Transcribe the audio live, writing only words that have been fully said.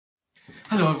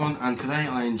Hello everyone, and today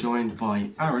I am joined by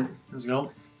Aaron. How's it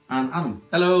going? And Adam.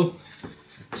 Hello.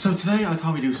 So today I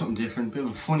thought we'd do something different, a bit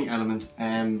of a funny element.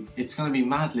 It's going to be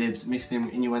Mad Libs mixed in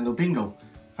with Innuendo Bingo.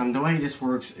 And the way this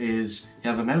works is you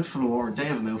have a mouthful of water, they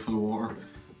have a mouthful of water,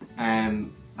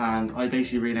 and I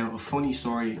basically read out a funny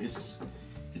story. It's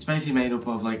basically made up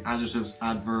of like adjectives,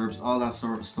 adverbs, all that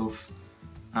sort of stuff.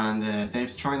 And they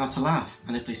have to try not to laugh.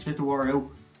 And if they spit the water out,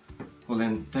 well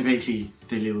then they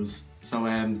lose. So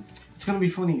it's going to be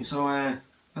funny. So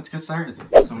let's get started. So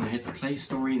I'm going to hit the play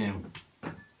story now.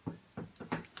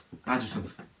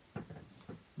 Adjective.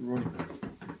 Running.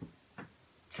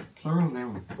 Plural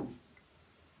noun.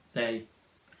 They.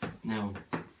 Noun.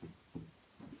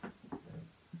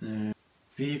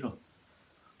 Vehicle.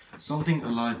 Something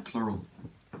alive, plural.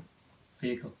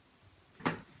 Vehicle.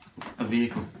 A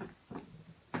vehicle.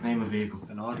 Name a vehicle.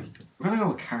 An Audi. We're going to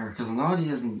go with car, because an Audi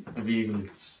isn't a vehicle,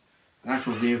 it's an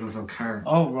actual vehicle, so car.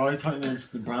 Oh right, I thought you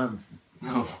meant the brand.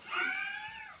 No.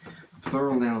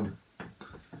 Plural noun.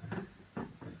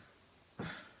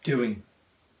 Doing.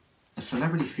 A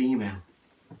celebrity female.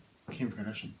 Kim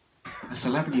Kardashian. A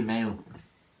celebrity male.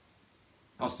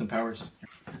 Austin Powers.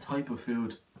 A type of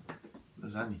food.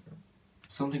 Lasagna.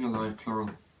 Something alive,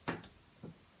 plural.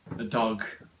 A dog.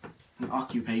 An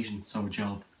occupation, so a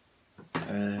job.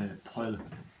 Pilot.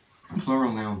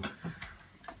 Plural noun.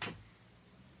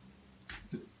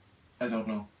 I don't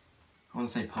know. I want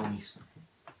to say ponies.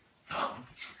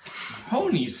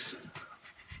 Ponies.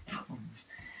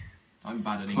 I'm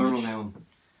bad at Plural English.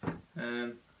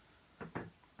 noun.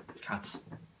 Cats.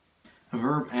 A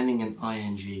verb ending in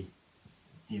ing.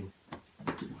 You.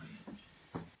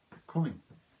 Coming.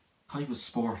 Type of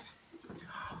sport.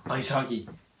 Ice hockey.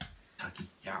 Hockey.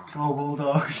 Yeah. Oh,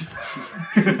 bulldogs.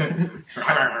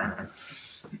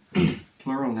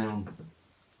 Plural noun.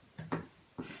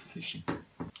 Fishing.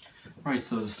 Right,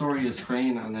 so the story is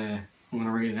Crane, and I'm going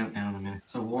to read it out now in a minute.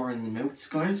 So, war in the mouths,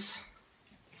 guys.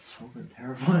 It's fucking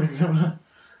terrifying.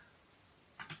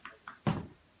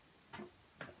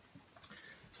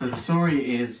 So the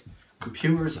story is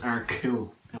computers are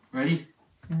cool. Ready?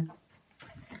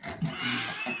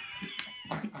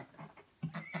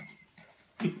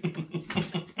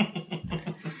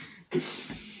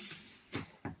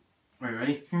 Right,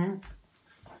 ready?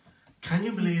 Can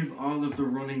you believe all of the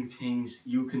running things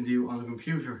you can do on a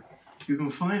computer? You can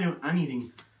find out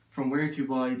anything from where to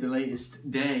buy the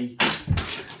latest day.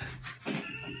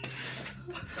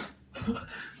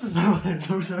 No, I'm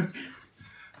so sorry.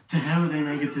 To how they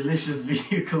make a delicious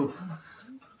vehicle.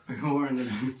 Or in the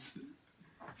notes.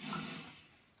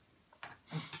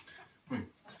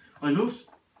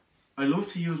 I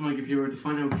love to use my computer to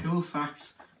find out cool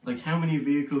facts like how many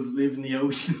vehicles live in the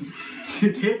ocean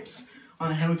to tips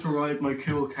on how to ride my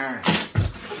cool car.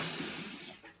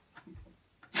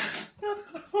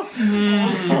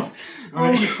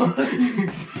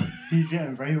 He's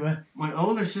getting very wet. My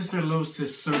older sister loves to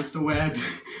surf the web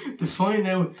to find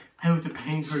out how to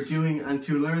paint her doing and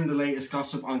to learn the latest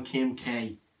gossip on Kim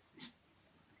K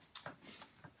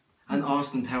and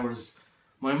Austin Powers.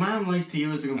 My mum likes to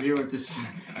use the computer to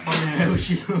find out how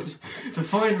she loves to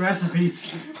find recipes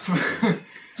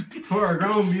for a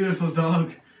grown beautiful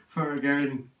dog for her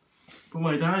garden. But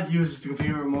my dad uses the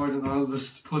computer more than all of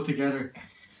us put together.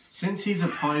 Since he's a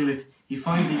pilot, he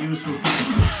finds it useful.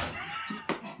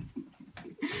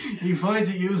 He finds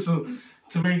it useful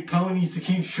to make ponies to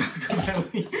keep track of how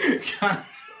many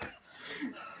cats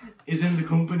is in the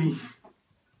company.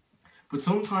 But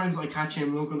sometimes I catch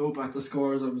him looking up at the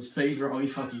scores of his favourite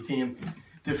ice hockey team,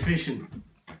 the fishing.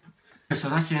 So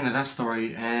that's the end of that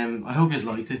story. I hope you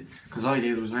liked it, because I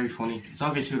did. It was very funny. It's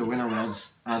obvious who the winner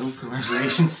was. Adam,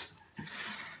 congratulations.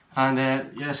 And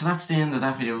yeah, so that's the end of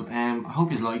that video. I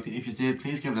hope you liked it. If you did,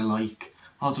 please give it a like.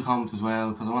 Also comment as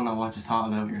well, because I want to know what you thought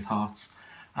about your thoughts.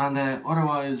 And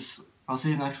otherwise, I'll see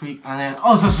you next week. And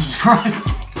also subscribe.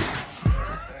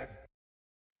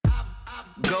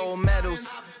 Gold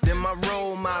medals, then my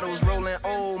role models, rolling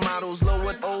old models, low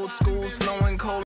with old schools, flowing cold.